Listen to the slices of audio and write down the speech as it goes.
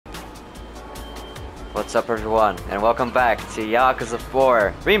What's up everyone, and welcome back to Yakuza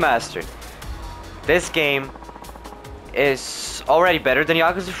 4 Remastered. This game is already better than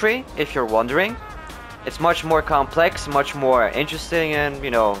Yakuza 3, if you're wondering. It's much more complex, much more interesting, and, you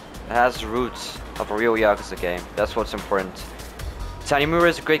know, it has roots of a real Yakuza game. That's what's important. Tanimura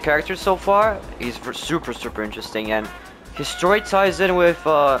is a great character so far. He's super interesting, and his story ties in with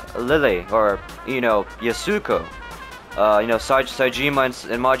Lily, or, you know, Yasuko.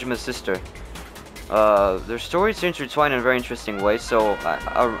 Saejima and Majima's sister. Their stories intertwine in a very interesting way, so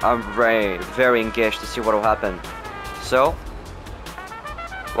I'm very engaged to see what will happen. So,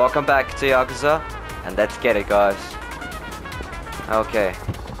 welcome back to Yakuza, and let's get it, guys. Okay.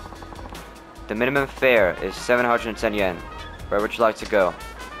 The minimum fare is 710 yen. Where would you like to go?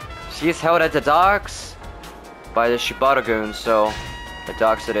 She is held at the docks by the Shibata goons, so the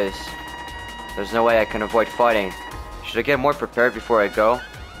docks it is. There's no way I can avoid fighting. Should I get more prepared before I go?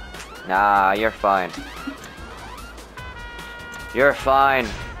 Nah, you're fine. You're fine.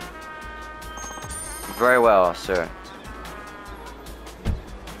 Very well, sir.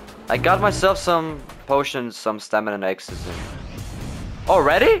 I got myself some potions, some stamina and oxygen.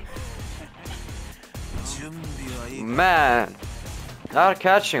 Already? Man, not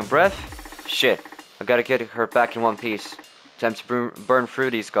catching breath. Shit, I gotta get her back in one piece. Time to burn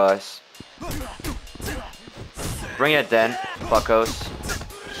through these guys. Bring it then, fuckos.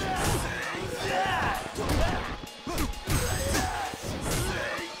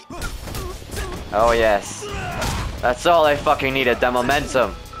 Oh yes. That's all I fucking needed, the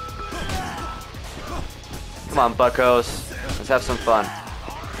momentum. Come on, buckos. Let's have some fun.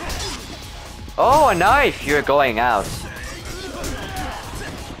 Oh, a knife! You're going out.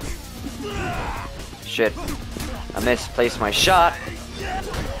 Shit. I misplaced my shot.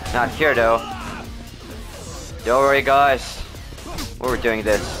 Not here though. Don't worry guys. We're doing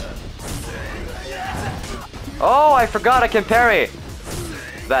this. Oh, I forgot I can parry.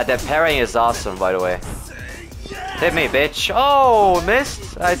 That parrying is awesome, by the way. Hit me, bitch. Oh,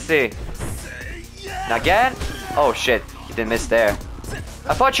 missed? I see. Again? Oh shit, you didn't miss there.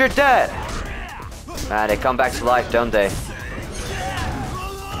 I thought you're dead. Man, they come back to life, don't they?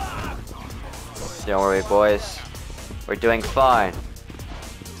 Don't worry, boys. We're doing fine.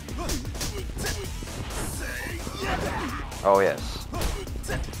 Oh yes.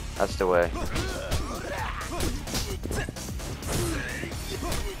 That's the way.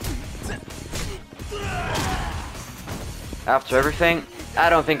 After everything, I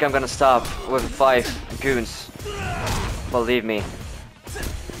don't think I'm gonna stop with 5 goons. Believe me.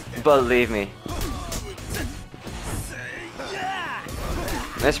 Believe me.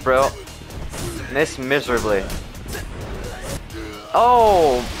 Miss, bro. Miss miserably.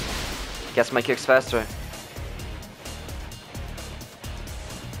 Oh! Guess my kick's faster.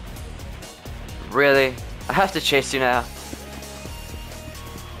 Really? I have to chase you now.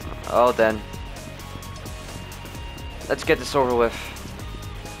 Oh then. Let's get this over with.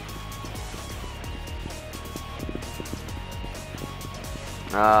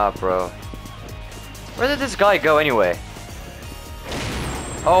 Ah, bro. Where did this guy go anyway?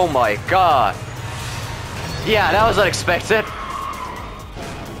 Oh my god. Yeah, that was unexpected.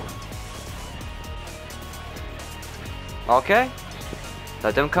 Okay.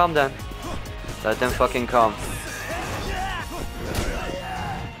 Let them come then. Let them fucking come.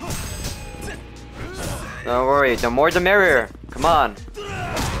 Don't worry, the more the merrier. Come on.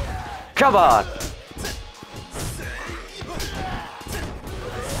 Come on!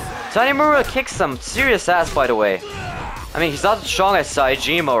 Tanimura kicks some serious ass, by the way. I mean, he's not as strong as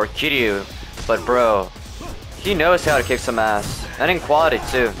Saejima or Kiryu, but bro, he knows how to kick some ass. And in quality,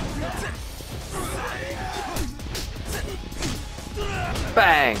 too.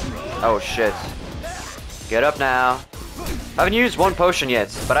 Bang! Oh shit. Get up now. I haven't used one potion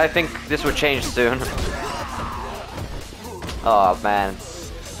yet, but I think this would change soon. Oh man.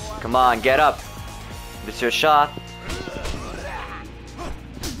 Come on, get up. This is your shot.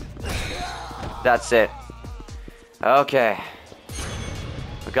 That's it. Okay.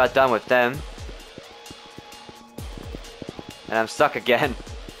 We got done with them. And I'm stuck again.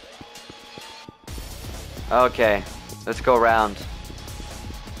 Okay. Let's go around.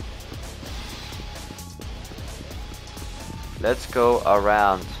 Let's go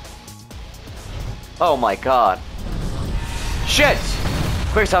around. Oh my god. Shit!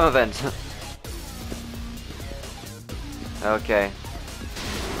 Quick time event. Okay.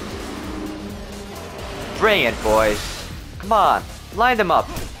 Bring it, boys. Come on. Line them up.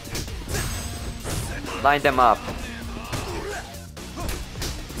 Line them up.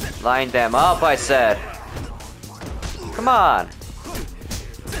 Line them up, I said. Come on.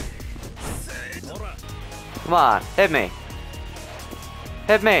 Come on, hit me.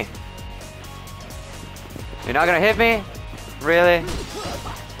 Hit me. You're not gonna hit me? Really?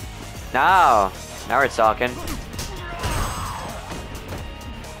 Now we're talking.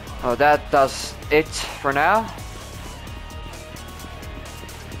 Oh, that does it for now.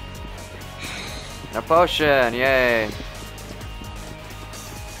 A potion, yay.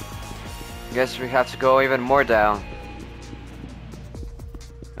 Guess we have to go even more down.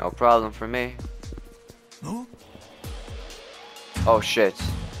 No problem for me. Oh shit.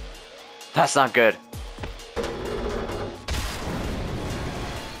 That's not good.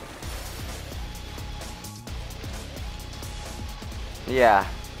 Yeah.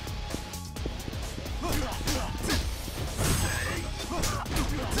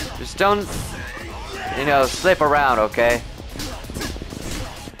 Just don't, you know, slip around, okay?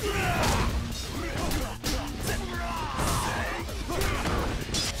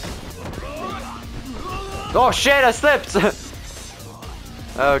 Oh shit, I slipped!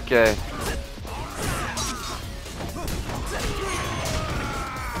 Okay.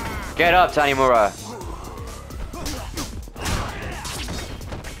 Get up, Tanimura.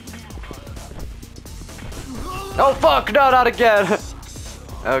 Oh fuck, no, not again!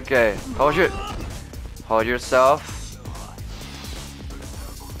 Okay, hold yourself.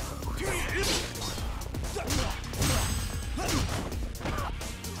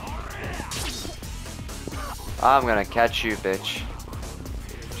 I'm gonna catch you, bitch.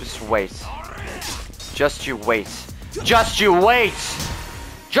 Just wait. Just you wait. Just you wait!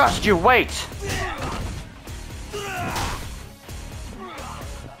 Just you wait!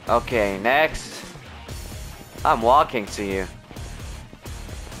 Okay, next. I'm walking to you.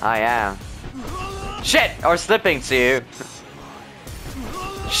 I am. Shit! Or slipping to you.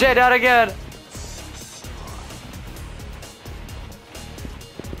 Shit, not again!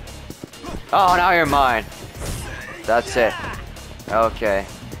 Oh, now you're mine. That's it. Okay.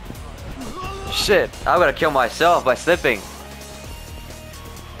 Shit, I'm gonna kill myself by slipping.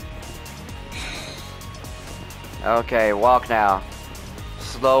 Okay, walk now.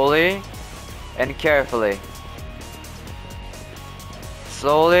 Slowly and carefully.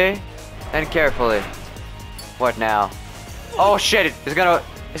 Slowly and carefully. What now? Oh shit, it's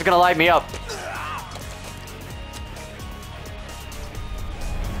gonna light me up.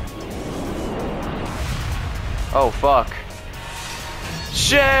 Oh fuck.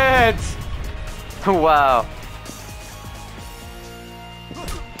 Shit! Wow.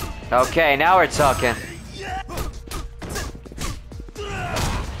 Okay, now we're talking.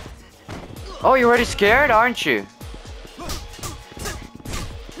 Oh, you're already scared, aren't you?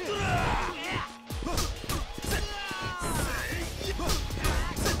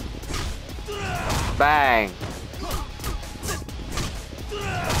 Bang.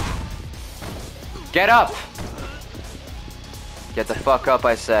 Get up! Get the fuck up,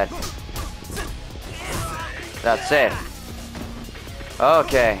 I said. That's it.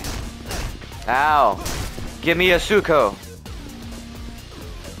 Okay. Ow. Give me a Suko.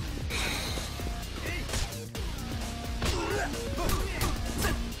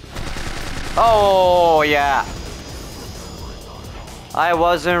 Oh, yeah. I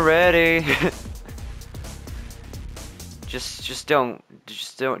wasn't ready. just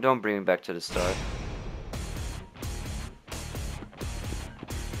don't bring me back to the start.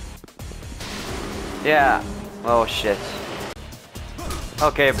 Yeah. Oh shit.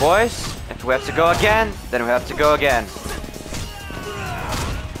 Okay, boys. If we have to go again, then we have to go again.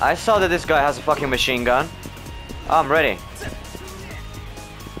 I saw that this guy has a fucking machine gun. I'm ready.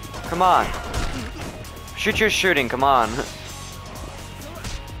 Come on. Shoot your shooting, come on.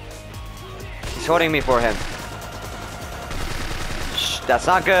 He's holding me for him. Shh, that's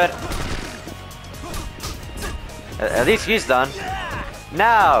not good. At least he's done.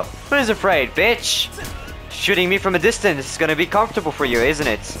 Now, who's afraid, bitch? Shooting me from a distance is gonna be comfortable for you, isn't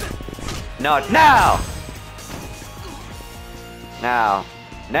it? Not now! Now.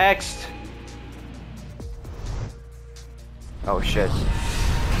 Next! Oh shit.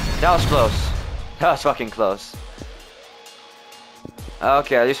 That was close. That was fucking close.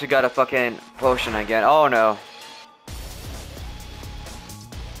 Okay, at least we got a fucking potion again. Oh no.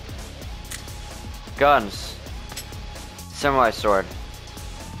 Guns. Samurai sword.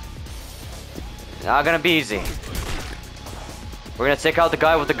 Not gonna be easy. We're gonna take out the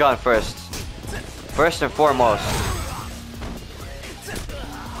guy with the gun first. First and foremost.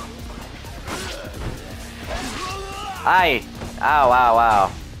 Aye! Ow, ow,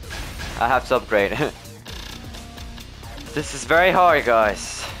 ow. I have to upgrade. This is very hard,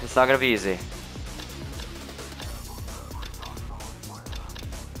 guys. It's not gonna be easy.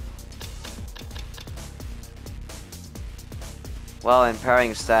 while in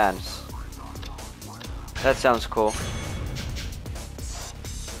parrying stance. That sounds cool.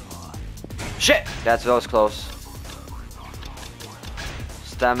 Shit! That was close.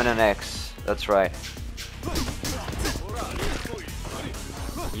 Stamina X. That's right.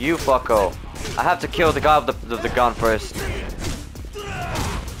 You fucko. I have to kill the guy with the gun first.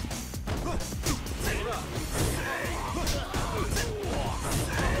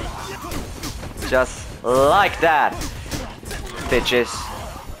 Just like that, bitches.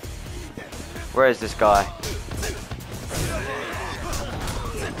 Where is this guy?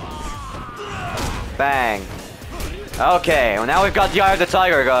 Bang. Okay, well now we've got the eye of the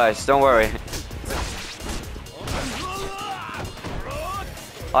tiger, guys. Don't worry.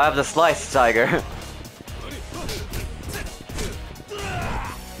 I have the sliced tiger.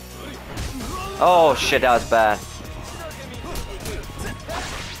 Oh shit, that was bad.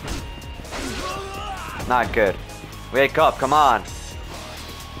 Not good. Wake up, come on.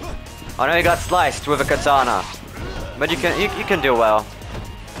 I know you got sliced with a katana, but you can do well.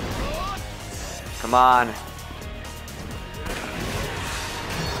 Come on.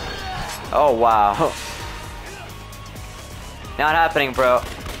 Oh wow. Not happening, bro.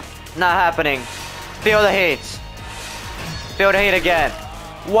 Not happening. Feel the heat. Feel the heat again.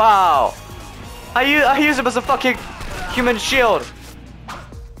 Wow. I use him as a fucking human shield.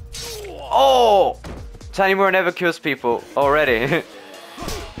 Oh. Tanimura never kills people already.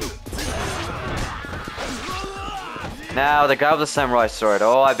 Now the guy with the samurai sword.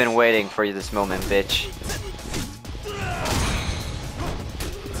 Oh, I've been waiting for you this moment, bitch.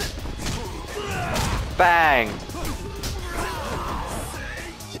 Bang.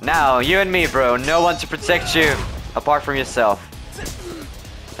 Now, you and me, bro. No one to protect you apart from yourself.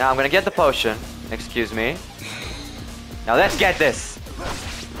 Now I'm gonna get the potion. Excuse me. Now let's get this.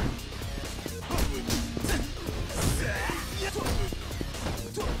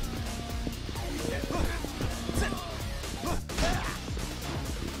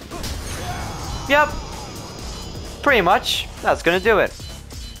 Yep. Pretty much. That's gonna do it.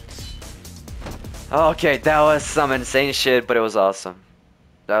 Okay, that was some insane shit, but it was awesome.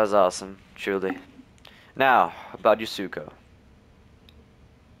 That was awesome, truly. Now, about Yusuko.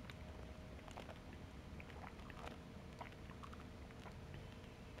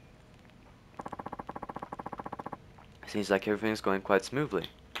 Seems like everything's going quite smoothly.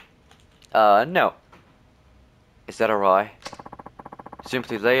 No. Is that alright?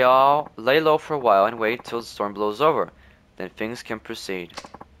 Simply lay low for a while and wait till the storm blows over. Then things can proceed.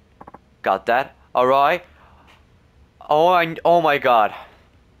 Got that? Alright? Oh my god.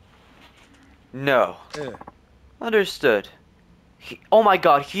 No. Yeah. Understood. Oh my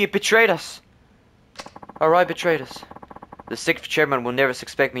god, he betrayed us. Alright, betrayed us. The sixth chairman will never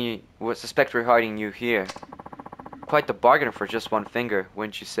suspect we're hiding you here. Quite the bargain for just one finger,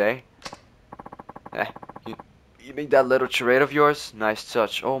 wouldn't you say? You make that little charade of yours? Nice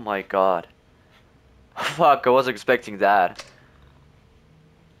touch. Oh my god. Fuck, I wasn't expecting that.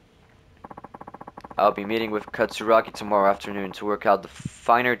 I'll be meeting with Katsuragi tomorrow afternoon to work out the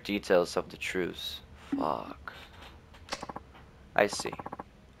finer details of the truce. Fuck. I see.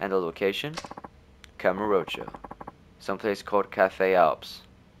 And the location? Kamurocho. Someplace called Cafe Alps.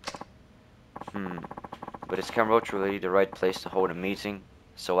 But is Kamurocho really the right place to hold a meeting?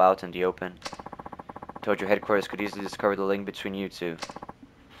 So out in the open? Told your headquarters could easily discover the link between you two.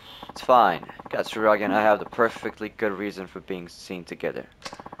 It's fine. Katsuragi and I have the perfectly good reason for being seen together.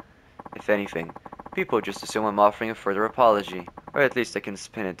 If anything, people just assume I'm offering a further apology, or at least I can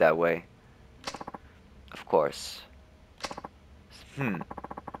spin it that way. Of course.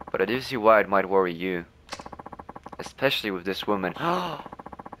 But I do see why it might worry you. Especially with this woman.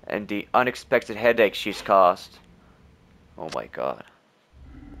 And the unexpected headache she's caused. Oh my god.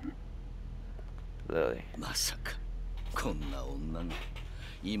 Lily. まさかこんな女が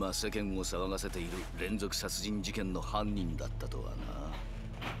今世間を騒がせている連続殺人事件の犯人だったとはな。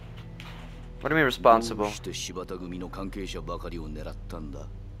 What do you mean responsible? どうして柴田組の関係者ばかりを狙ったんだ。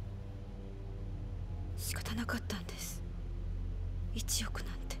仕方なかったんです。1億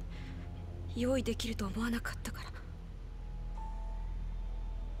なんて用意できると思わなかったから。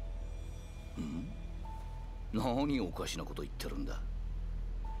何おかしなこと言ってるんだ。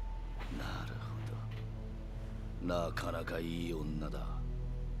なるほど。なかなかいい女だ。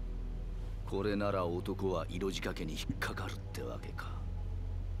これなら男は色仕掛けに引っかかるってわけか。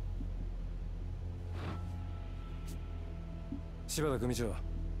柴田組長、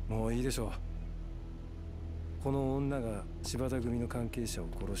もういいでしょう。この女が柴田組の関係者を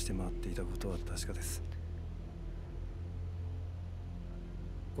殺して回っていたことは確かです。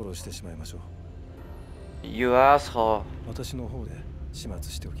殺してしまいましょう。You asshole. 私の方で始末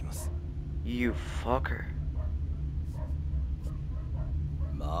しておきます。 You fucker.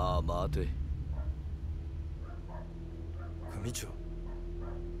 まあ待て。組長。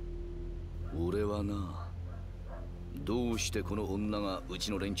俺はな、どうしてこの女がう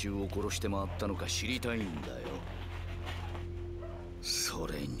ちの連中を殺して回ったのか知りたいんだよ。そ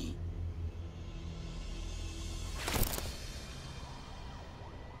れに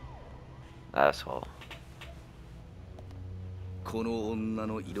Asshole. この女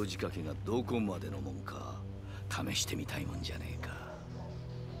の色仕掛けがどこまでのもんか試してみたいもんじゃねえか。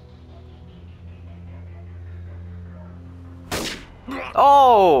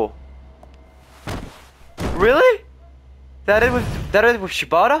Oh! Really? That it was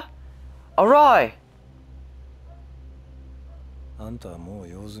Shibata? Alright. あんたはもう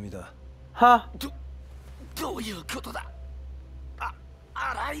用済みだ。 Huh? どういうことだ。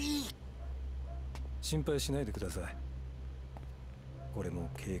荒い。心配しないでください。これも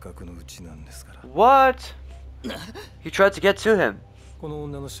計画のうちなんですから。 What? He tried to get to him. この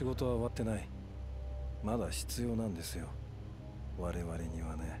女の仕事は終わってない。まだ必要なんですよ。我々に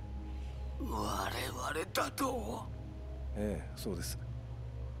はね。我々だと。ええ、そうです。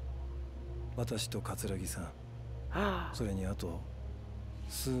私と桂木さん、それにあと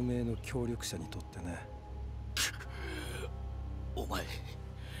数名の協力者にとってね。お前、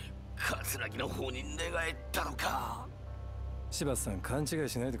桂木の方に寝返ったのか。柴田さん、勘違い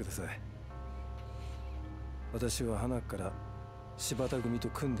しないでください。私は花から柴田組と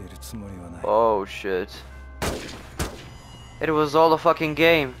組んでいるつもりはない。 Oh shit. It was all a fucking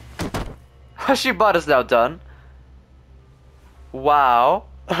game. Shibata's now done. Wow.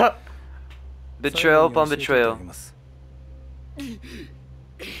 Betrayal upon betrayal.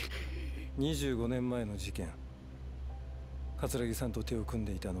 25年前の事件、桂木さんと手を組ん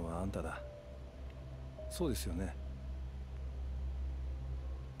でいたのはあんただ。そうですよね。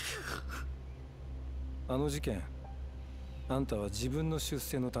あの事件、あんたは自分の出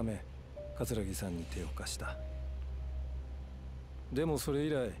世のため桂木さんに手を貸した。でもそれ以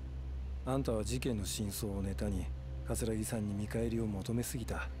来、あんたは事件の真相をネタに桂木さんに見返りを求めすぎ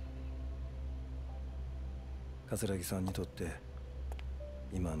た。桂木さんにとって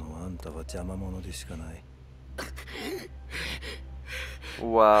今のあんたは邪魔者でしかない。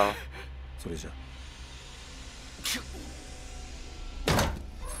 Wow. それじゃ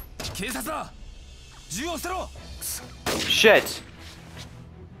警察だ。銃を捨てろ。 Shit.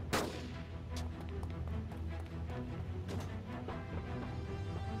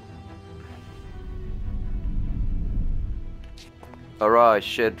 Alright,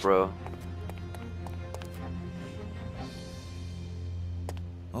 shit, bro.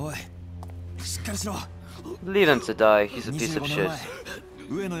 おい、しっかりしろ。 Lead him to die. He's a piece of 25 shit. 年前、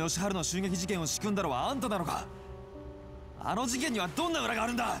上野義治の襲撃事件を仕組んだのはあんたなのか。あの事件にはどんな裏があ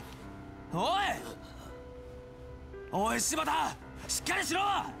るんだ。おい、おい柴田、しっかりしろ。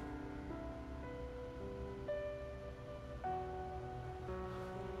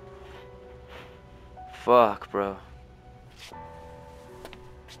 Fuck, bro.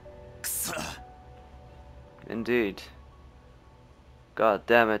 くそ。 Indeed. God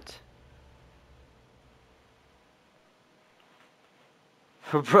damn it.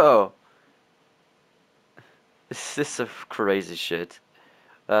 Bro. This is some crazy shit.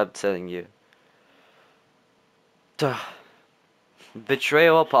 I'm telling you. Duh.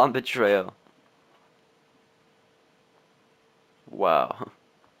 Betrayal upon betrayal. Wow.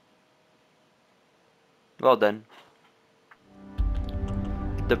 Well done.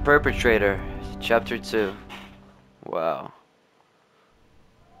 The Perpetrator, Chapter 2. Wow.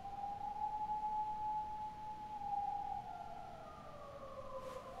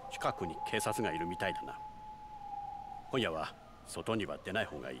 近くに警察がいるみたいだな。今夜は外には出ない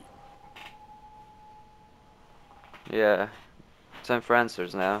方がいい。Yeah. Time for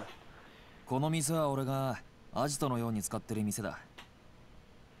answers now. この店は俺がアジトのように使ってる店だ。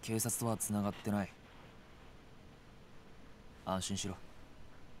警察とは繋がってない。安心しろ。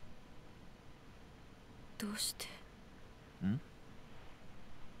どうしてん？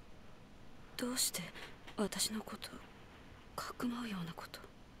どうして私のことかくまうようなこと。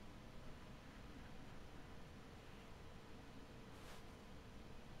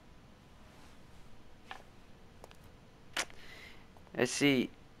I see.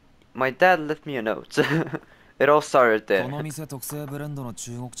 My dad left me a note. It all started この there. 店特製ブレンドの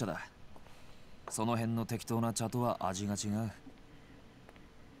中国茶だ。その辺の適当な茶とは味が違う。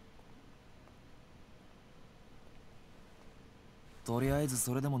とりあえず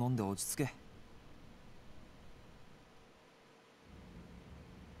それでも飲んで落ち着け。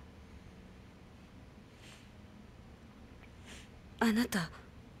あなた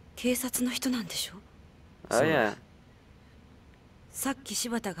警察の人なんでしょ？ Oh yeah. さっき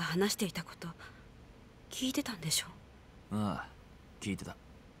柴田が話していたこと聞いてたんでしょ？ああ、聞いてた。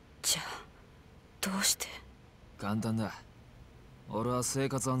じゃあどうして？簡単だ。俺は生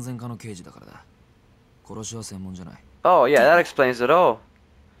活安全課の刑事だからだ。殺しは専門じゃない。Oh yeah, that explains it all.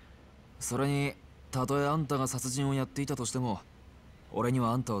 それに、たとえあんたが殺人をやっていたとしても、俺に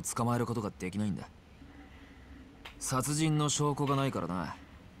はあんたを捕まえることができないんだ。殺人の証拠がないからな。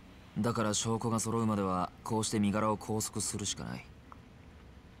だから証拠が揃うまではこうして身柄を拘束するしかない。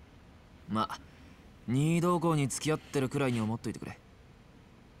まあ、任意同行に付き合ってるくらいに思っといてくれ。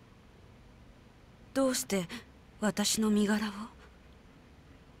どうして私の身柄を？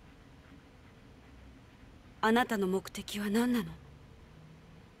あなたの目的は何なの？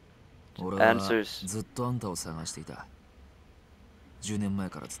俺は Answers. ずっとあんたを探していた。10年前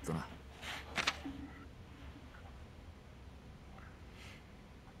からずっとな。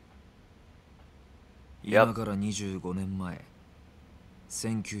今から25年前、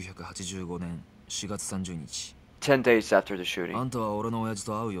1985年4月30日。10 days after the あ shooting. んたは俺の親父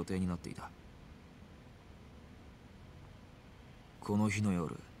と会う予定になっていた。この日の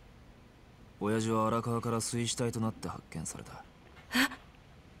夜、親父は荒川から水死体となって発見された。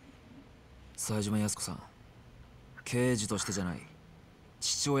冴島靖子さん、刑事としてじゃない、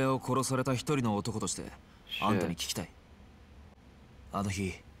父親を殺された一人の男としてあんたに聞きたい。あの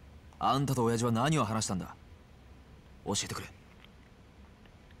日、あんたと親父は何を話したんだ？教えてくれ。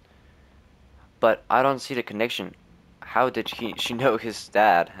 But I don't see the connection. How did she know his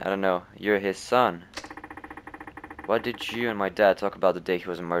dad? I don't know. You're his son. What did you and my dad talk about the day he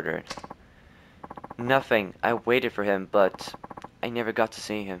was murdered? Nothing. I waited for him, but I never got to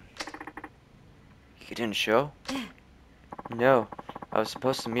see him. He didn't show? No. I was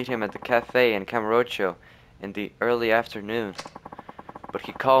supposed to meet him at the cafe in Camarocho in the early afternoon. But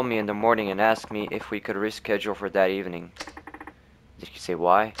he called me in the morning and asked me if we could reschedule for that evening. Did he say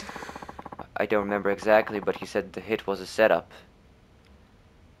why? I don't remember exactly, but he said the hit was a setup.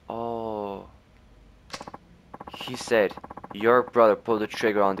 Oh. He said, your brother pulled the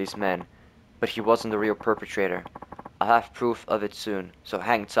trigger on these men, but he wasn't the real perpetrator. I'll have proof of it soon, so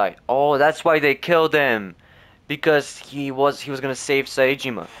hang tight. Oh, that's why they killed him! Because he was gonna save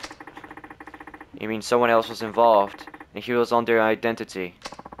Saejima. You mean someone else was involved, and he was on their identity.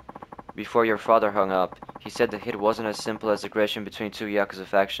 Before your father hung up, he said the hit wasn't as simple as aggression between two Yakuza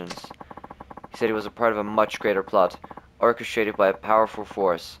factions. He said it was a part of a much greater plot, orchestrated by a powerful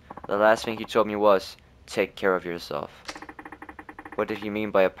force. The last thing he told me was, take care of yourself. What did he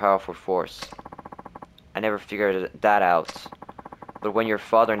mean by a powerful force? I never figured that out. But when your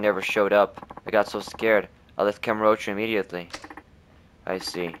father never showed up, I got so scared, I left Camarocho immediately. I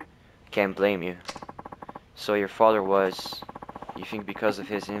see. Can't blame you. So your father was... You think because of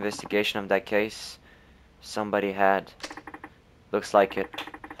his investigation of that case, somebody had... Looks like it.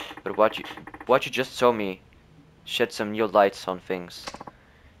 But what you just told me shed some new lights on things.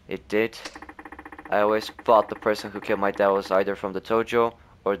 It did. I always thought the person who killed my dad was either from the Tojo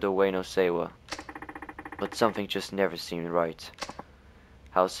or the Ueno Seiwa. But something just never seemed right.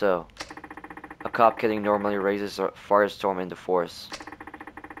 How so? A cop killing normally raises a firestorm in the force.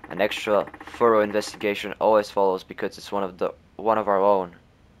 An extra thorough investigation always follows because it's one of our own.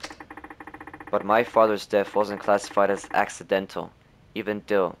 But my father's death wasn't classified as accidental, even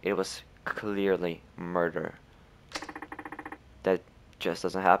though it was clearly murder. That just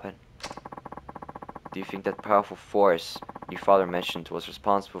doesn't happen. Do you think that powerful force your father mentioned was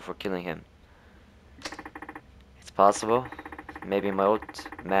responsible for killing him? It's possible. Maybe my old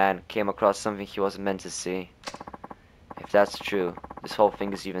man came across something he wasn't meant to see. If that's true, this whole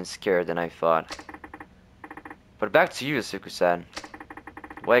thing is even scarier than I thought. But back to you, Suku-san.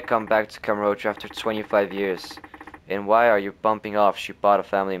 Why come back to Camarocho after 25 years? And why are you bumping off Shibata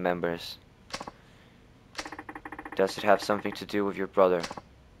family members? Does it have something to do with your brother?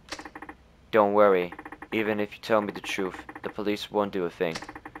 Don't worry. Even if you tell me the truth, the police won't do a thing.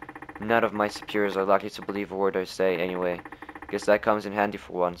 None of my superiors are likely to believe a word I say anyway. Guess that comes in handy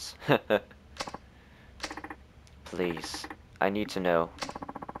for once. Please, I need to know.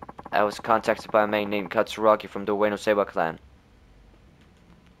 I was contacted by a man named Katsuragi from the Ueno Seiwa clan.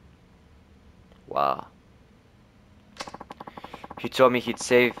 Wow. He told me he'd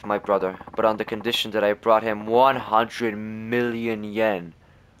save my brother, but on the condition that I brought him 100 million yen.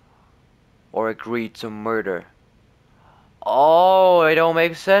 Or agreed to murder. Oh, it don't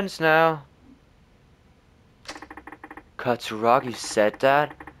make sense now. Katsuragi said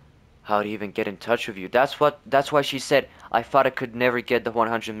that? How'd he even get in touch with you? That's why she said, I thought I could never get the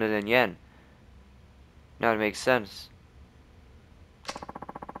 100 million yen. Now it makes sense.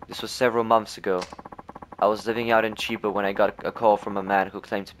 This was several months ago. I was living out in Chiba when I got a call from a man who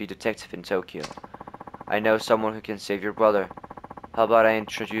claimed to be a detective in Tokyo. I know someone who can save your brother. How about I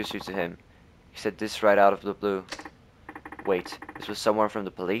introduce you to him? He said this right out of the blue. Wait, this was someone from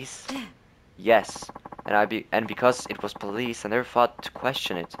the police? Yes, and because it was police, I never thought to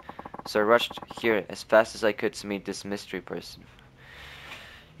question it. So I rushed here as fast as I could to meet this mystery person.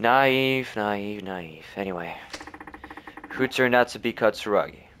 Naive. Anyway, who turned out to be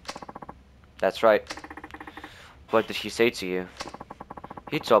Katsuragi? That's right. What did he say to you?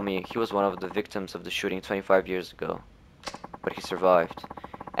 He told me he was one of the victims of the shooting 25 years ago. But he survived.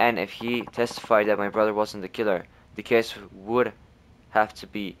 And if he testified that my brother wasn't the killer, the case would have to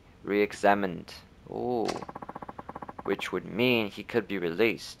be re-examined. Oh. Which would mean he could be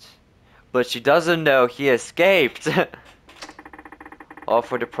released. But she doesn't know he escaped. All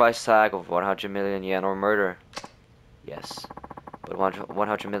for the price tag of 100 million yen or murder. Yes. But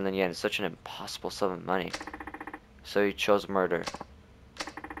 100 million yen is such an impossible sum of money. So he chose murder.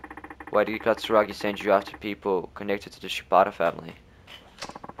 Why did Katsuragi send you after people connected to the Shibata family?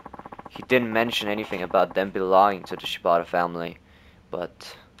 He didn't mention anything about them belonging to the Shibata family,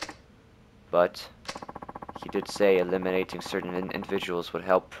 but he did say eliminating certain individuals would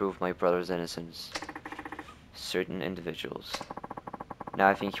help prove my brother's innocence. Certain individuals. Now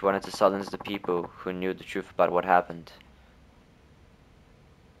I think he wanted to silence the people who knew the truth about what happened.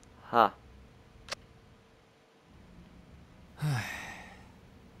 Huh.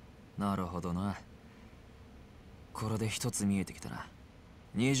 なるほどな。これで一つ見えてきたな。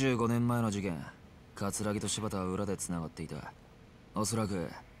25年前の事件、桂木と柴田は裏でつながっていた。おそらく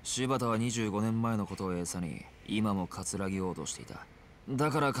柴田は25年前のことを餌に今も桂木を脅していた。だ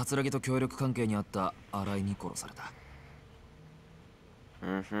から桂木と協力関係にあった新井に殺された。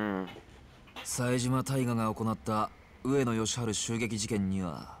冴島大河が行った上野義治襲撃事件に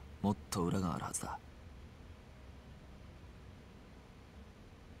はもっと裏があるはずだ。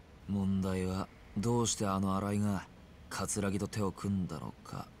問題はどうしてあの新井が桂木と手を組んだの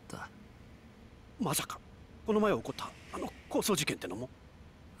かだ。まさかこの前起こったあの抗争事件ってのも？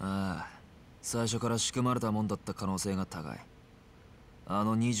ああ、最初から仕組まれたもんだった可能性が高い。あ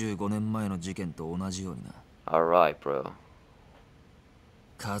の25年前の事件と同じようにな。Alright, bro.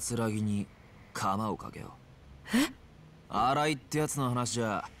 桂木に鎌をかけよう。え？新井ってやつの話じ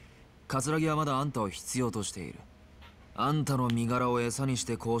ゃ、桂木はまだあんたを必要としている。あんたの身柄を餌にし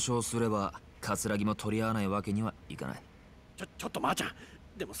て交渉すれば桂木も取り合わないわけにはいかない。ちょっとまーちゃん、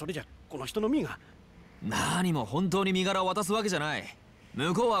でもそれじゃこの人の身が。何も本当に身柄を渡すわけじゃない。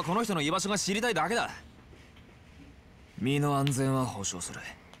向こうはこの人の居場所が知りたいだけだ。身の安全は保証する。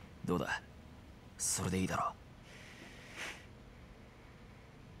どうだ、それでいいだろう。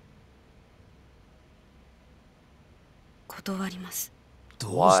断ります。ど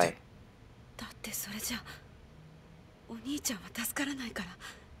うして？だってそれじゃお兄ちゃんは助からないから。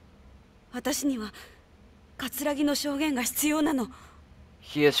私には桂木の証言が必要なの。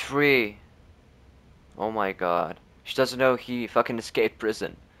He is free. Oh my god. She doesn't know he fucking escaped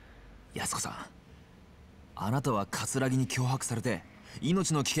prison. 安子さん、あなたは桂木に脅迫されて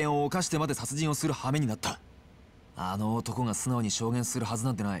命の危険を冒してまで殺人をする羽目になった。あの男が素直に証言するはず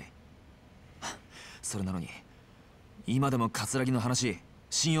なんてない。それなのに今でも桂木の話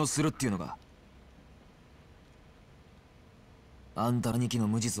信用するっていうのか。あんたの兄貴の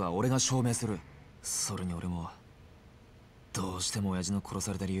無実は俺が証明する。それに俺もどうしても親父の殺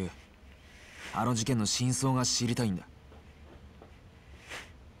された理由、あの事件の真相が知りたいんだ。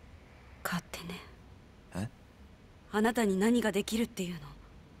勝手ね。え？あなたに何ができるっていうの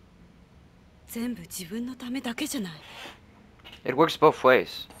全部自分のためだけじゃない。 It works both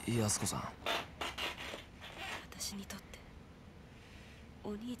ways. 安子さん、私にとって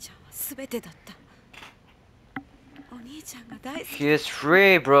お兄ちゃんは全てだった。お兄ちゃんが大好き。 He is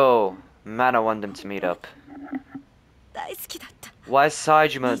free, bro. Man, I want them to meet up. 大好きだった。 Why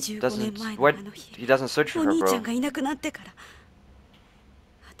Saejima 25年前 doesn't... の What? あの日、 He doesn't search お for her, 兄ちゃん bro. がいなくなってから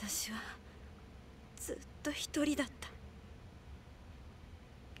私はずっと一人だった。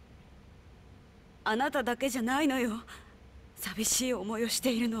あなただけじゃないのよ、寂しい思いをし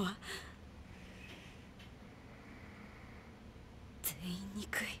ているのは。全員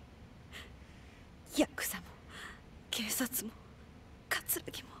憎い。ヤクザも警察も桂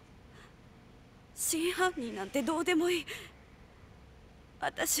木も。真犯人なんてどうでもいい。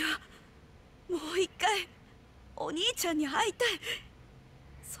私はもう一回お兄ちゃんに会いたい。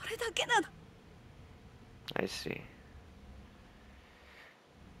それだけなの。 I see.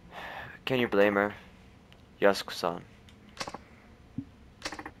 Can you blame her? Yasuko-san.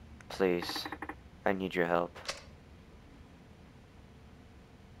 Please. I need your help.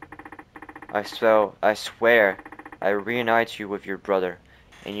 I swear, I reunite you with your brother,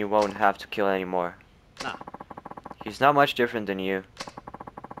 and you won't have to kill anymore. Nah. He's not much different than you.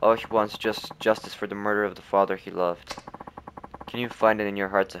 All he wants is just justice for the murder of the father he loved. Can you find it in your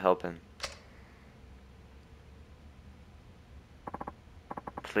heart to help him?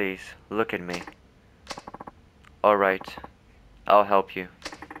 Please, look at me. Alright, I'll help you.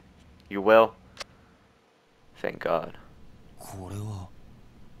 You will? Thank God. これは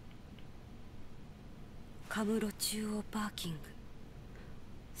カムロ中央パーキング。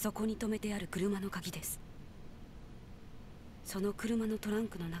そこに止めてある車の鍵です。その車のトラン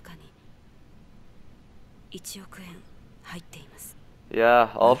クの中に1億円入っています。Yeah,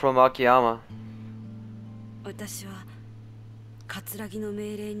 all from Akiyama. 私は葛城の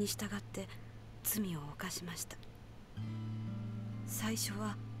命令に従って罪を犯しました。最初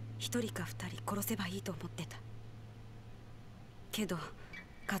は1人か2人殺せばいいと思ってた。けど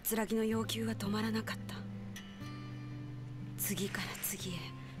葛城の要求は止まらなかった。次から次へ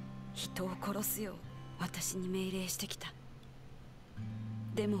人を殺すよう私に命令してきた。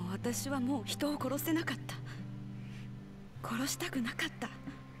でも私はもう人を殺せなかった。殺したくなかった。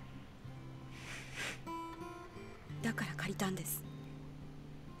だから借りたんです。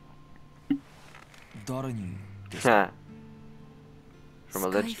誰にですか？ From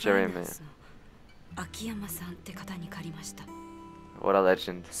a legendary man. 秋山さんって方に借りました。 What a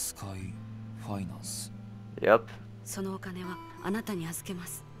legend. スカイファイナンス。 Yep. そのお金はあなたに預けま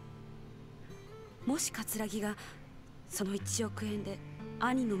す。もし葛城がその1億円で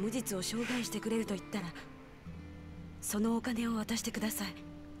兄の無実を証言してくれると言ったら、そのお金を渡してください。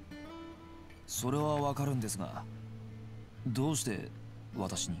それはわかるんですが、どうして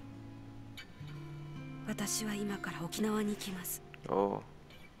私に？私は今から沖縄に行きます。Oh.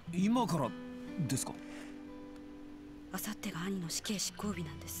 今からですか？あさってが兄の死刑執行日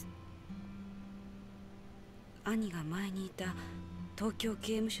なんです。兄が前にいた東京刑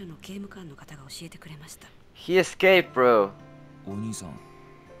務所の刑務官の方が教えてくれました。 He escaped, bro. お兄さん、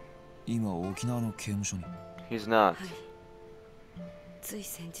今沖縄の刑務所に。 He's not. はい。つい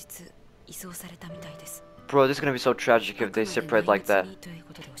先日移送されたみたいです。 Bro, this is gonna be so tragic if they separate like that. という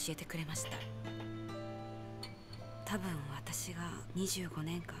ことで教えてくれました。多分私が25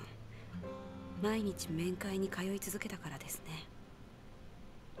年間毎日面会に通い続けたからですね。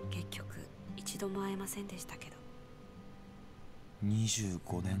結局一度も会えませんでしたけど。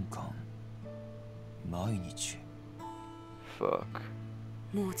25年間毎日。 Fuck.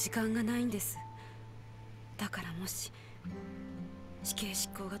 もう時間がないんです。だからもし死刑執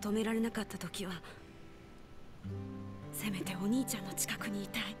行が止められなかった時は、せめてお兄ちゃんの近くにい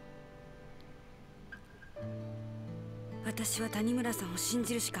たい。私は谷村さんを信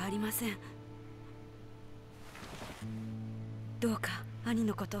じるしかありません。どうか兄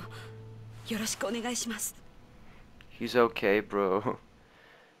のことよろしくお願いします。 He's okay, bro.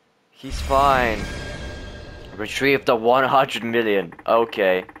 He's fine. Retrieve the 100 million.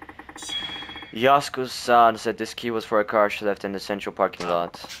 Okay. Yasuko-san said this key was for a car she left in the central parking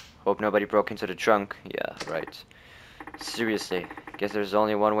lot. Hope nobody broke into the trunk. Yeah, right. Seriously, guess there's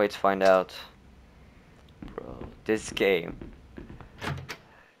only one way to find out. Bro, this game.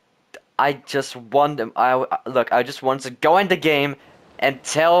 I just want them. I just want to go in the game and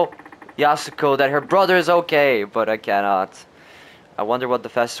tell Yasuko that her brother is okay, but I cannot. I wonder what the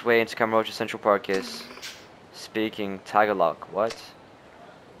fastest way into Kamurocho Central Park is. Speaking Tagalog. What?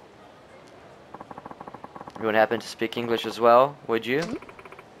 You would happen to speak English as well, would you?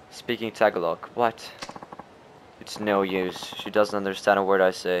 Speaking Tagalog. What? It's no use. She doesn't understand a word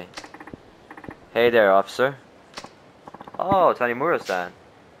I say. Hey there, officer. Oh, Tanimura-san.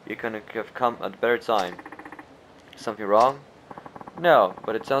 You couldn't have come at a better time. Something wrong? No,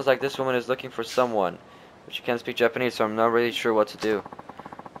 but it sounds like this woman is looking for someone. But she can't speak Japanese, so I'm not really sure what to do.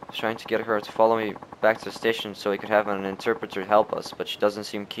 I was trying to get her to follow me back to the station so we could have an interpreter help us, but she doesn't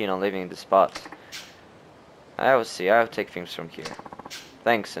seem keen on leaving the spot. I will see. I'll take things from here.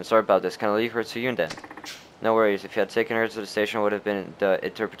 Thanks, and sorry about this. Can I leave her to you then? No worries. If you had taken her to the station, it would have been the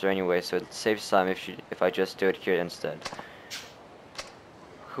interpreter anyway, so it saves time if I just do it here instead.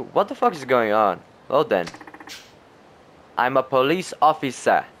 What the fuck is going on? Well then. I'm a police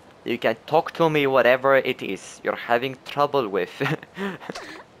officer. You can talk to me whatever it is you're having trouble with.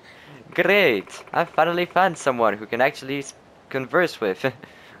 Great. I finally found someone who can actually converse with.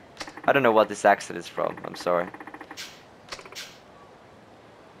 I don't know what this accent is from. I'm sorry.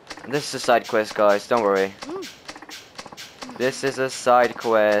 This is a side quest, guys. Don't worry. This is a side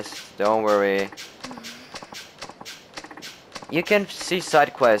quest. Don't worry. You can see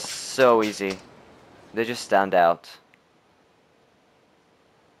side quests so easy. They just stand out.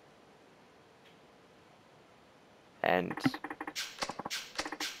 And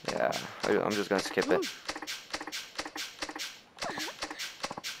yeah, I'm just gonna skip it.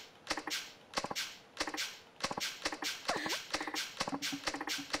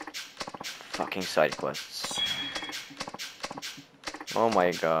 Fucking side quests. Oh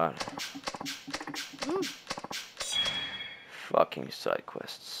my god. Fucking side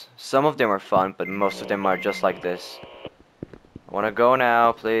quests. Some of them are fun, but most of them are just like this. I wanna go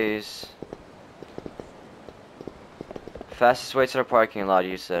now, please. Fastest way to the parking lot,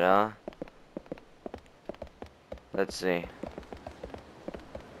 you said, huh? Let's see.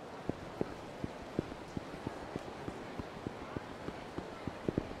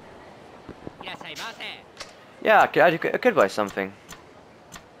 Yeah, I could buy something.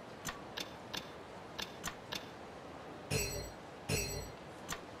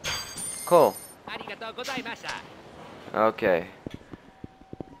 Cool. Okay.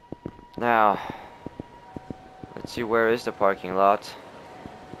 Now, let's see, where is the parking lot?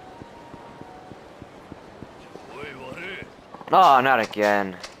 Oh, not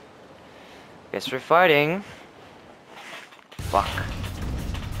again. Guess we're fighting. Fuck.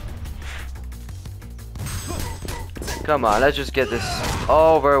 Come on, let's just get this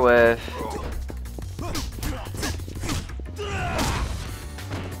over with.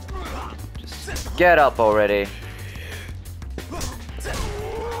 Just get up already.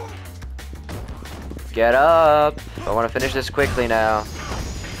 Get up. I want to finish this quickly now.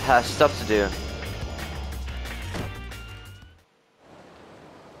 Has stuff to do.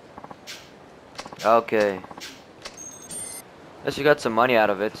 Okay. Guess you got some money out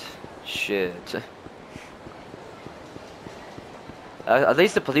of it. Shit. At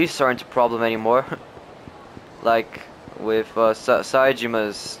least the police aren't a problem anymore. Like with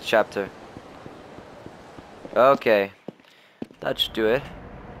Saejima's chapter. Okay. That should do it.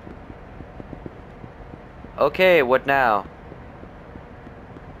 Okay, what now?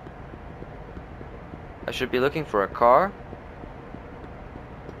 I should be looking for a car?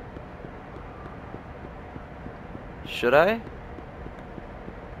 Should I?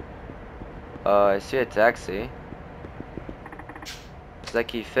 I see a taxi. Does that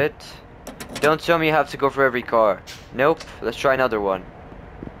key fit? Don't tell me you have to go for every car. Nope, let's try another one.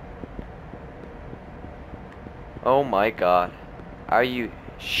 Oh my god. Are you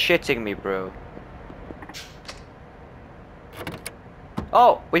shitting me, bro?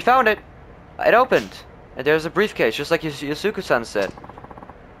 Oh, we found it! It opened! And there's a briefcase, just like Yasuko-san said.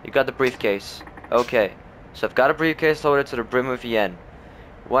 You got the briefcase. Okay. So I've got a briefcase loaded to the brim with yen.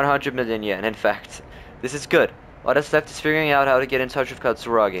 100 million yen, in fact. This is good. All that's left is figuring out how to get in touch with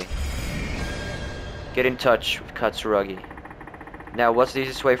Katsuragi. Get in touch with Katsuragi. Now, what's the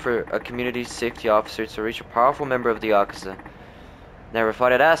easiest way for a community safety officer to reach a powerful member of the Yakuza? Never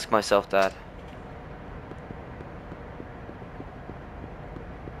thought I'd ask myself that.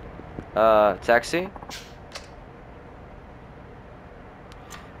 Taxi?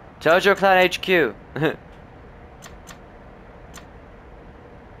 Tojo Clan HQ.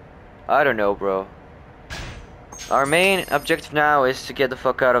 I don't know, bro. Our main objective now is to get the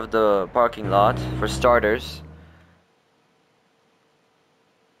fuck out of the parking lot, for starters.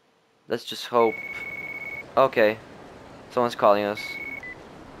 Let's just hope. Okay. Someone's calling us.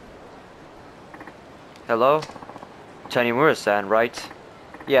 Hello? Tanimura-san, right?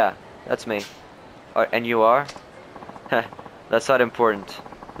 Yeah, that's me. And you are? Heh, that's not important.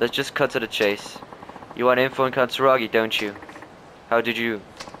 Let's just cut to the chase. You want info on Katsuragi, don't you? How did you...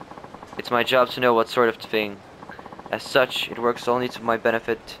 It's my job to know what sort of thing. As such, it works only to my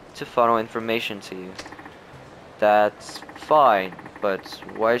benefit to funnel information to you. That's fine, but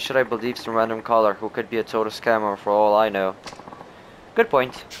why should I believe some random caller who could be a total scammer for all I know? Good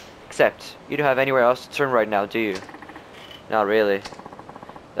point. Except, you don't have anywhere else to turn right now, do you? Not really.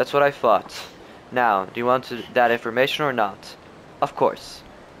 That's what I thought. Now, do you want that information or not? Of course.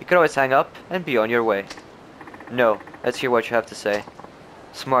 You could always hang up and be on your way. No, let's hear what you have to say.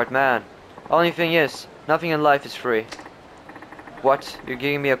 Smart man. Only thing is, nothing in life is free. What? You're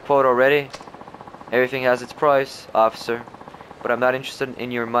giving me a quote already? Everything has its price, officer. But I'm not interested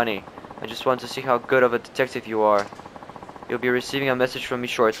in your money. I just want to see how good of a detective you are. You'll be receiving a message from me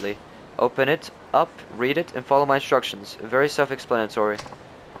shortly. Open it up, read it, and follow my instructions. Very self-explanatory.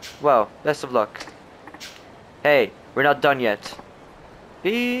 Well, best of luck. Hey, we're not done yet.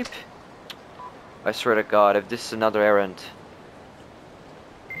 Beep. I swear to God, if this is another errand.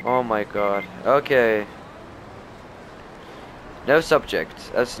 Oh my god. Okay. No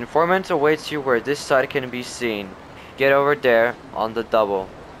subject. As informant awaits you where this side can be seen. Get over there on the double.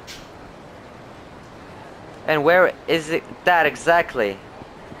 And where is it that exactly?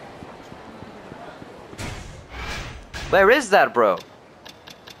 Where is that, bro?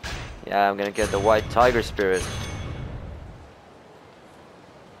 Yeah, I'm gonna get the white tiger spirit.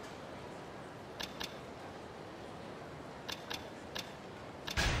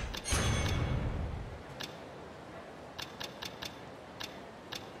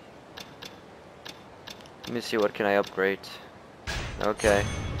 Let me see, what can I upgrade? Okay.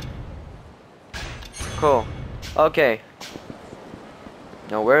 Cool. Okay.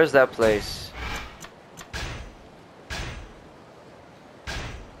 Now where is that place?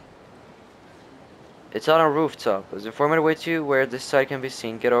 It's on a rooftop. There's a formative way to where this side can be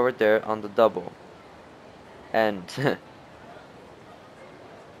seen. Get over there on the double. And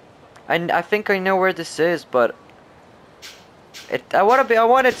I think I know where this is, but I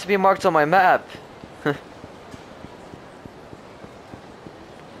want it to be marked on my map.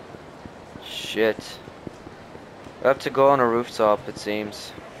 Shit. I have to go on a rooftop, it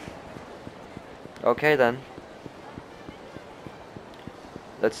seems. Okay then.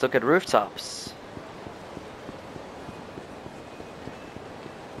 Let's look at rooftops.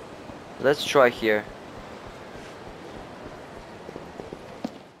 Let's try here.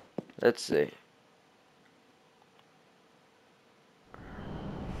 Let's see.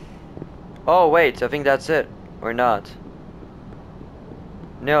 Oh wait, I think that's it. Or not.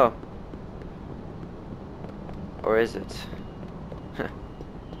 No. Or is it?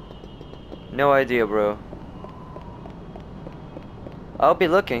 No idea, bro. I'll be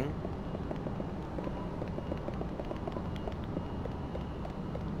looking.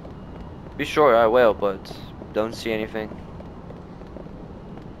 Be sure I will, but don't see anything.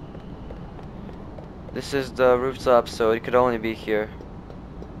 This is the rooftop, so it could only be here.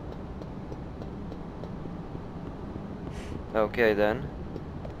 Okay then.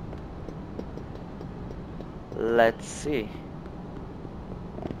 Let's see.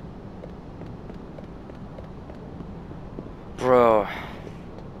 Bro.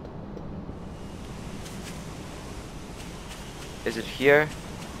 Is it here?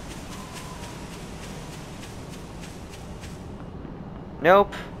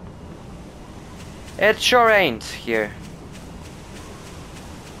 Nope. It sure ain't here.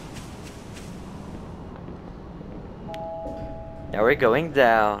 Now we're going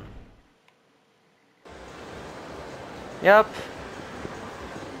down. Yep.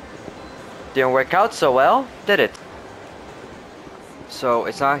 Didn't work out so well, did it? So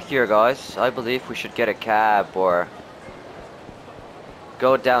it's not here, guys. I believe we should get a cab or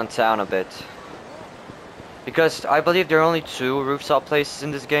go downtown a bit. Because I believe there are only 2 rooftop places in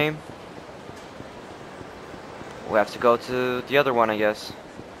this game. We have to go to the other one, I guess.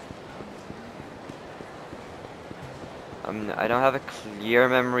 I don't have a clear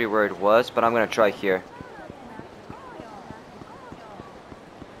memory where it was, but I'm gonna try here.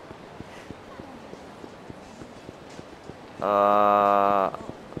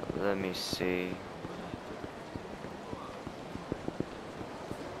 Let me see.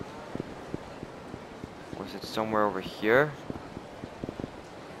 Was it somewhere over here?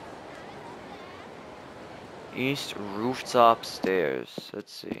 East rooftop stairs.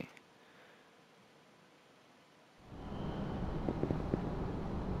 Let's see.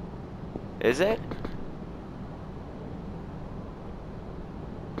 Is it?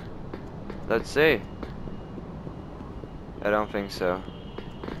 Let's see. I don't think so.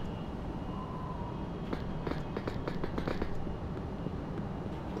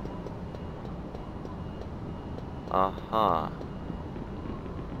 Uh-huh.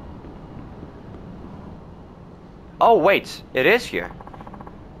 Oh wait, it is here.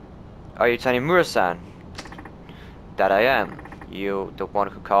 Are you Tanimura-san? That I am. You the one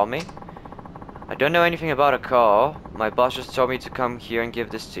who called me? I don't know anything about a call. My boss just told me to come here and give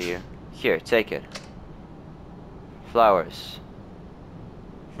this to you. Here, take it. Flowers.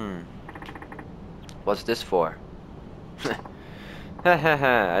 What's this for?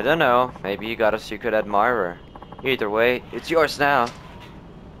 I don't know. Maybe you got a secret admirer. Either way, it's yours now.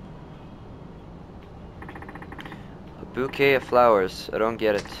 A bouquet of flowers. I don't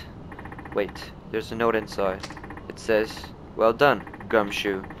get it. Wait, there's a note inside. It says, "Well done,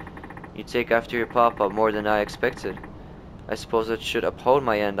 Gumshoe. You take after your papa more than I expected. I suppose it should uphold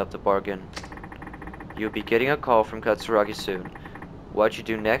my end of the bargain. You'll be getting a call from Katsuragi soon. What you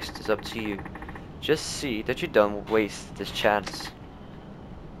do next is up to you. Just see that you don't waste this chance."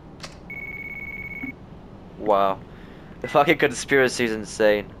 Wow. The fucking conspiracy is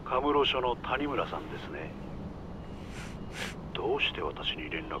insane. カムロ署の谷村さんですね。どうして私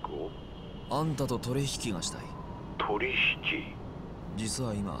に連絡を？あんたと取引がしたい。取引？実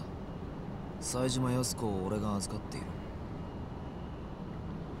は今、冴島靖子を俺が預かってい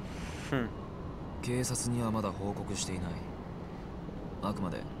る。警察にはまだ報告していない。あくま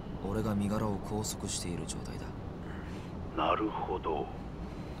で俺が身柄を拘束している状態だ。なるほど。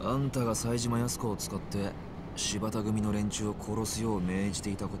あんたが冴島康子を使って柴田組の連中を殺すよう命じて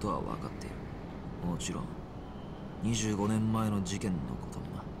いたことは分かっている。もちろん25年前の事件のことも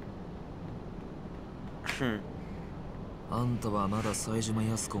な。あんたはまだ冴島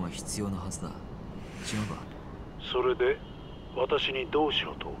康子が必要なはずだ。違うか？それで私にどうし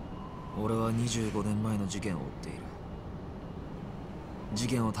ろと？俺は25年前の事件を追っている。事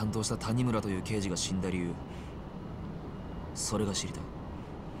件を担当した谷村という刑事が死んだ理由、それが知りたい。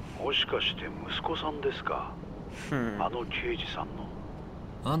もしかして息子さんですか？あの刑事さんの。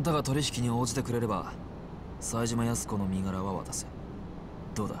あんたが取引に応じてくれれば冴島康子の身柄は渡せ。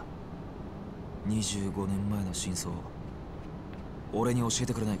どうだ、25年前の真相を俺に教え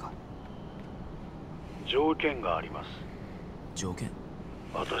てくれないか？条件があります。条件？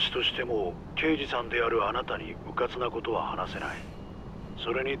私としても刑事さんであるあなたに迂闊なことは話せない。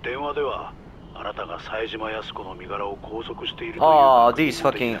それに電話ではあなたが冴島康子の身柄を拘束しているというOh, 確認 these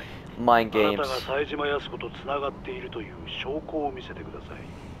もでき fucking ない。 mind あな games. たが冴島康子とつながっているという証拠を見せてください。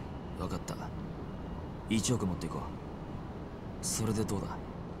分かった。1億持っていこう。それでどうだ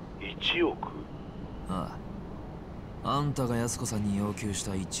？1億？ああ、あんたが安子さんに要求し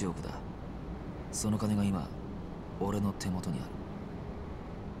た1億だ。その金が今俺の手元にある。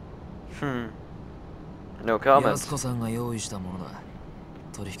No comment. 安子さんが用意したものだ。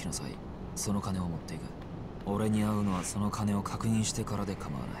取引の際その金を持っていく。俺に会うのはその金を確認してからで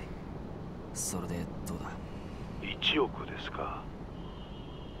構わない。それでどうだ？1億ですか。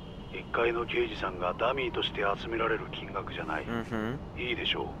1階の刑事さんがダミーとして集められる金額じゃない。いいで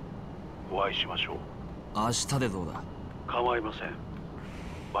しょう。お会いしましょう。明日でどうだ？構いません。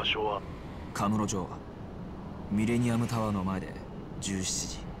場所はカムロ町ミレニアムタワーの前で17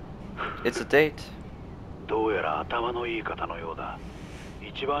時。 It's a date. どうやら頭のいい方のようだ。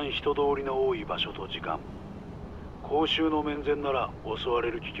一番人通りの多い場所と時間。公衆の面前なら襲わ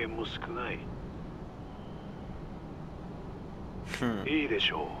れる危険も少ない。いいで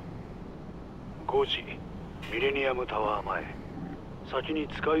しょう。5時ミレニアムタワー前。先に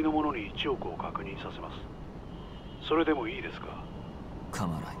使いの者に1億を確認させます。それでもいいですか？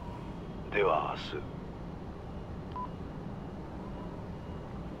構わない。では明日。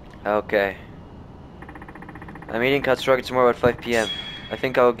Okay. I'm meeting Katsuragi tomorrow at 5 p.m. I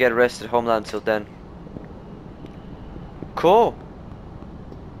think I'll get rest at Homeland till then. Cool.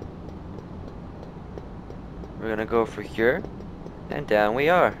 We're gonna go for here, and down we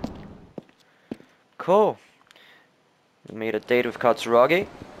are. Cool. We made a date with Katsuragi,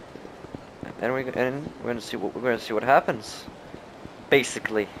 and we're gonna see what happens.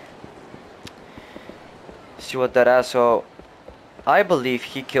 Basically, see what that asshole. I believe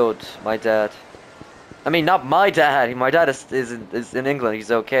he killed my dad. I mean, not my dad. My dad is in England. He's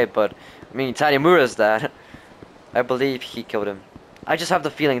okay, but I mean Tanimura's dad. I believe he killed him. I just have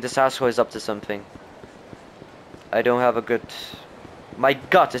the feeling this asshole is up to something. I don't have a good. My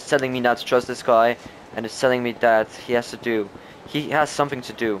gut is telling me not to trust this guy, and it's telling me that he has something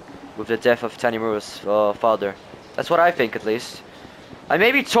to do with the death of Tanimura's father. That's what I think, at least. I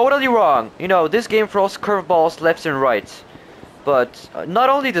may be totally wrong. You know, this game throws curveballs left and right. But not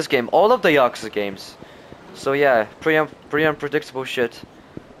only this game, all of the Yakuza games. So yeah, pretty unpredictable shit.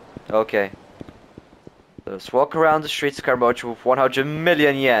 Okay. Let's walk around the streets of Kamurocho with 100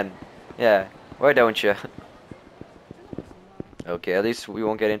 million yen. Yeah, why don't you? Okay, at least we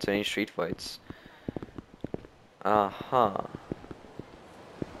won't get into any street fights. Uh-huh.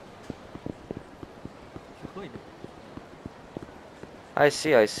 I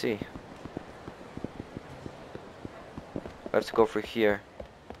see. Let's go for here.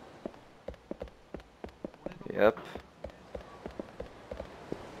 Yep.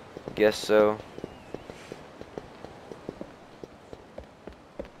 Guess so.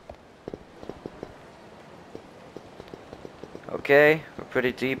 Okay, we're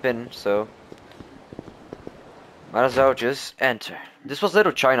pretty deep in, so might as well just enter. This was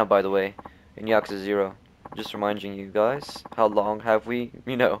Little China, by the way, in Yakuza 0. Just reminding you guys, how long have we,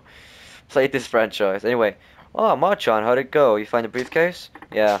 played this franchise? Anyway, oh, Machan, how'd it go? You find the briefcase?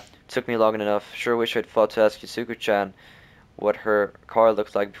 Yeah, took me long enough. Sure wish I'd thought to ask Yusuku-chan what her car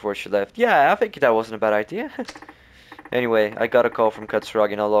looked like before she left. Yeah, I think that wasn't a bad idea. Anyway, I got a call from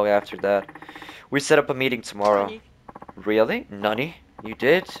Katsuragi not long after that. We set up a meeting tomorrow. Nani? Really? Nani? You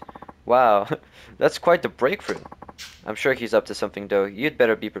did? Wow, that's quite the breakthrough. I'm sure he's up to something though. You'd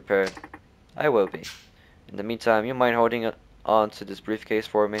better be prepared. I will be. In the meantime, you mind holding on to this briefcase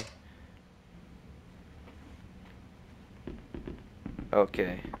for me?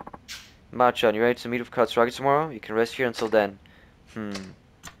 Okay. Machan, you ready to meet with Katsuragi tomorrow? You can rest here until then.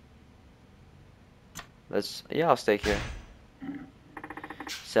 Yeah, I'll stay here.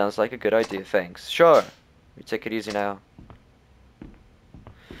 Sounds like a good idea, thanks. Sure. You take it easy now.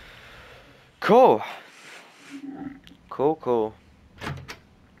 Cool. Cool.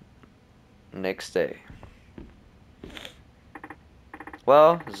 Next day.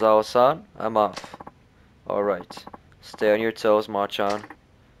 Well, Zao-san, I'm off. Alright. Stay on your toes, Machan.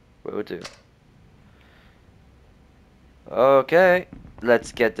 Will do. Okay.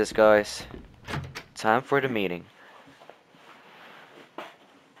 Let's get this, guys. Time for the meeting.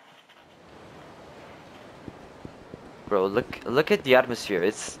 Bro, look at the atmosphere.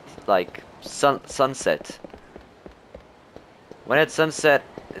 It's like sunset. When it's sunset,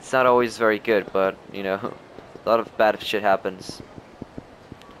 it's not always very good, but you know, a lot of bad shit happens.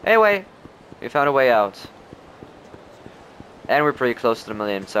 Anyway, we found a way out. And we're pretty close to the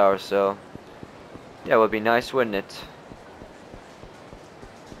Millennium Tower, so yeah, it would be nice, wouldn't it?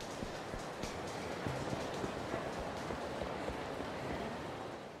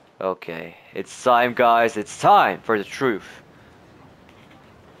 Okay, it's time, guys. It's time for the truth.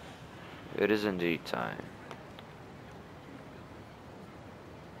 It is indeed time.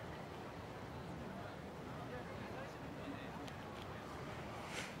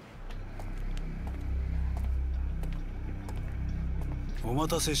お待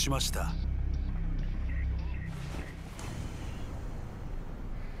たせしました。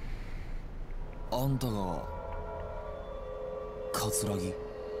あんたが葛城？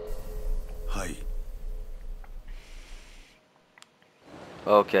はい。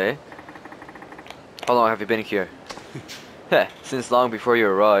Okay. How long have you been here? Since long before you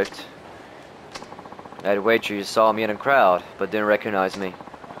arrived. I'd wager you saw me in a crowd, but didn't recognize me.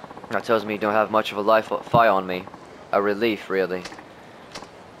 That tells me you don't have much of a life fire on me. A relief, really.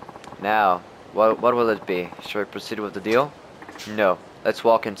 Now, what will it be? Shall we proceed with the deal? No. Let's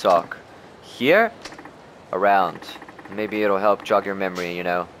walk and talk. Here? Around. Maybe it'll help jog your memory, you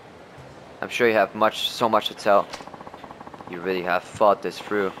know. I'm sure you have so much to tell. You really have thought this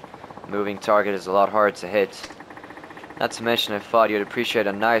through. A moving target is a lot harder to hit. Not to mention I thought you'd appreciate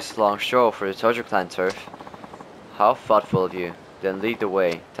a nice long stroll for the Tojo Clan turf. How thoughtful of you. Then lead the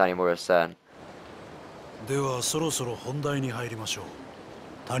way, Tanimura-san. ではそろそろ本題に入りましょう。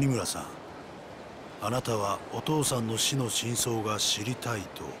谷村さん、あなたはお父さんの死の真相が知りたい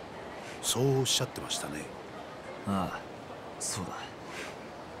とそうおっしゃってましたね。ああ、そうだ。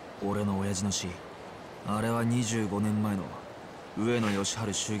俺の親父の死、あれは25年前の上野義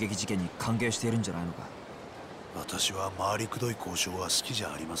治襲撃事件に関係しているんじゃないのか。私は回りくどい交渉は好きじ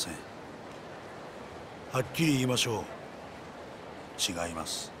ゃありません。はっきり言いましょう。違いま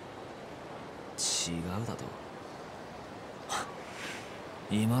す。違うだと？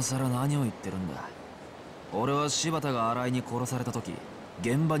今さら何を言ってるんだ。俺は柴田が新井に殺された時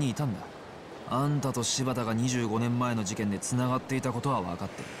現場にいたんだ。あんたと柴田が25年前の事件で繋がっていたことは分かっ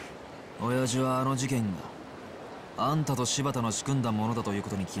てる。親父はあの事件があんたと柴田の仕組んだものだという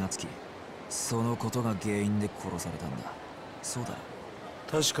ことに気がつき、そのことが原因で殺されたんだ。そうだろ。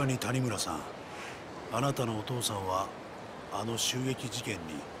確かに谷村さん、あなたのお父さんはあの襲撃事件に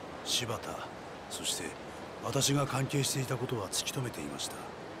柴田、そして私が関係していたことは突き止めていました。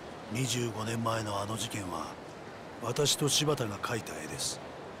25年前のあの事件は私と柴田が描いた絵です。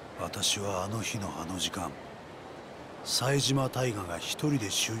私はあの日のあの時間、冴島大河が一人で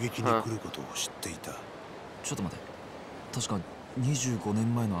襲撃に来ることを知っていた。ちょっと待て。確か25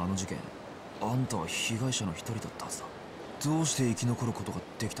年前のあの事件、あんたは被害者の一人だったはずだ。どうして生き残ることが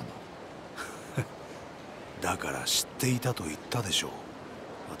できたんだ？だから知っていたと言ったでしょう。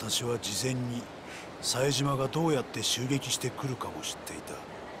私は事前に冴島がどうやって襲撃してくるかも知っていた。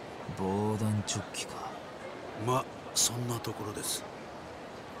防弾チョッキか。ま、そんなところです。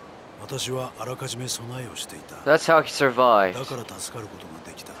私はあらかじめ備えをしていた。That's how he survived. だから助かることが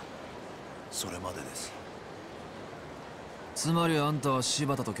できた。それまでです。つまりあんたは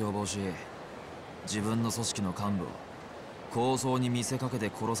柴田と共謀し、自分の組織の幹部を抗争に見せかけ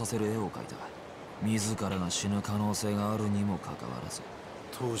て殺させる絵を描いた。自らが死ぬ可能性があるにもかかわらず。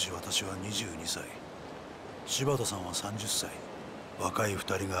当時私は22歳、柴田さんは30歳。若い2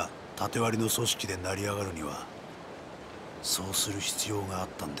人が縦割りの組織で成り上がるにはそうする必要があっ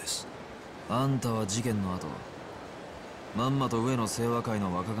たんです。あんたは事件の後、まんまと上野清和会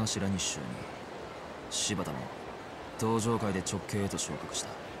の若頭に就任。柴田も登場会で直系へと昇格した。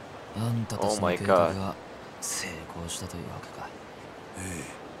あんたたちの計画が成功したというわけか。え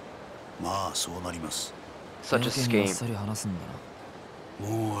え、まあそうなります。Such a scheme. あっさり話すんだな。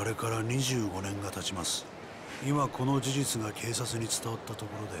もうあれから25年が経ちます。今この事実が警察に伝わったと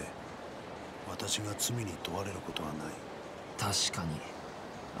ころで私が罪に問われることはない。確かに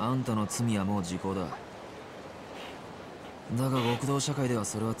あんたの罪はもう時効だ。だが極道社会では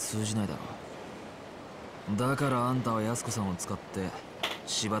それは通じないだろう。だからあんたは安子さんを使って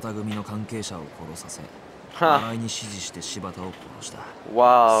柴田組の関係者を殺させ、新井に指示して柴田を殺した。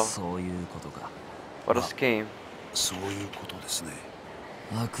Wow. そういうことか。 What a scheme. そういうことですね。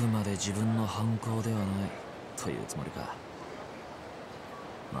あくまで自分の犯行ではないというつもりか。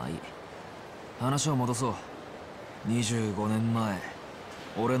まあいい、話を戻そう。25年前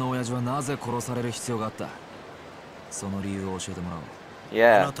俺の親父はなぜ殺される必要があった？その理由を教えてもらおう。あ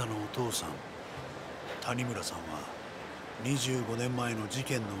Yeah. なたのお父さん谷村さんは25年前の事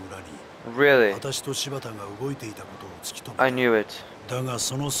件の裏に Really? 私と柴田が動いていたことを突き止め I た。 knew it. だが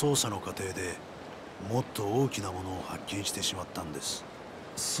その捜査の過程でもっと大きなものを発見してしまったんです。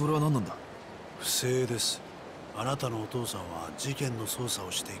それは何なんだ？不正です。あなたのお父さんは事件の捜査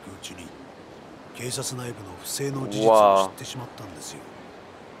をしていくうちに警察内部の不正の事実を知ってしまったんですよ。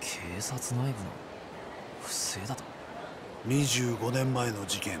警察内部の不正だと？ 25年前の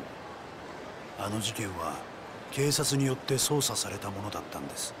事件、あの事件は警察によって捜査されたものだったん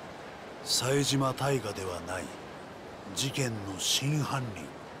です。冴島大河ではない事件の真犯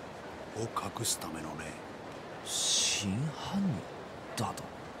人を隠すためのね。真犯人だと？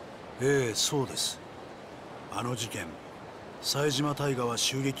ええ、そうです。あの事件、冴島大河は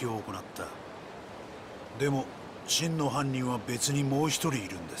襲撃を行った。でも真の犯人は別にもう一人い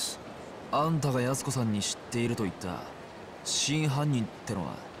るんです。あんたが安子さんに知っていると言った真犯人っての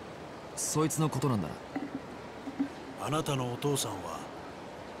はそいつのことなんだな。あなたのお父さんは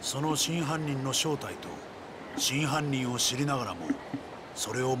その真犯人の正体と真犯人を知りながらも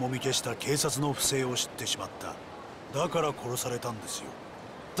それをもみ消した警察の不正を知ってしまった。だから殺されたんですよ。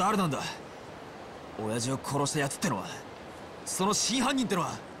誰なんだ親父を殺したやつってのは？その真犯人っての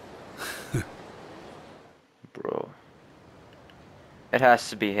は？ Bro. It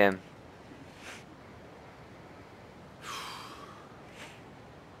has to be him.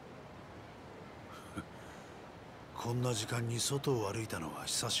 こんな時間に外を歩いたのは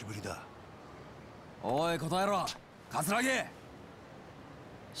久しぶりだ。おい答えろ桂木。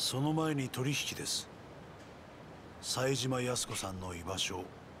その前に取引です。冴島康子さんの居場所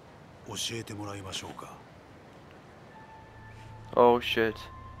教えてもらいましょうか。 Oh shit.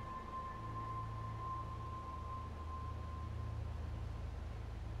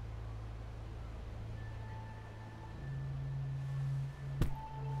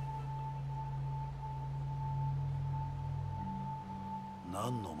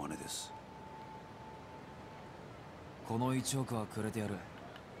 何の真似です？この1億はくれてやる。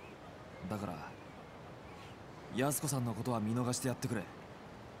だから安子さんのことは見逃してやってくれ。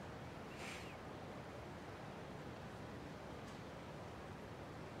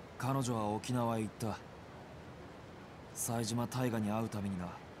彼女は沖縄へ行った。冴島大河に会うためにな。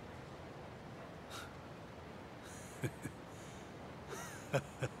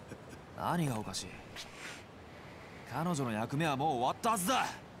何がおかしい？彼女の役目はもう終わったはずだ。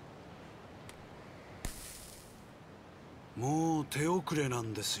もう手遅れな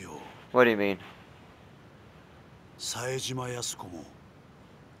んですよ。 What do you mean? 冴島康子も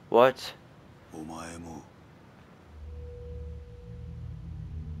What? お前も。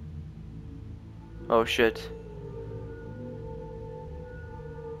 Oh shit.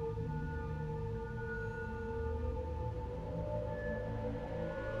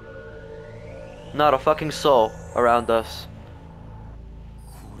 Not a fucking soul around us.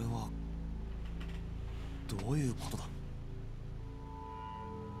 これはどういうことだ？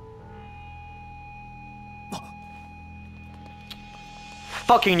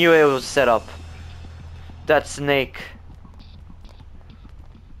 Fucking knew it was set up. That snake.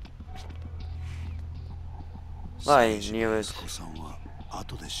 I knew it. 冴島康子さんは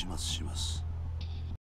後で始末します。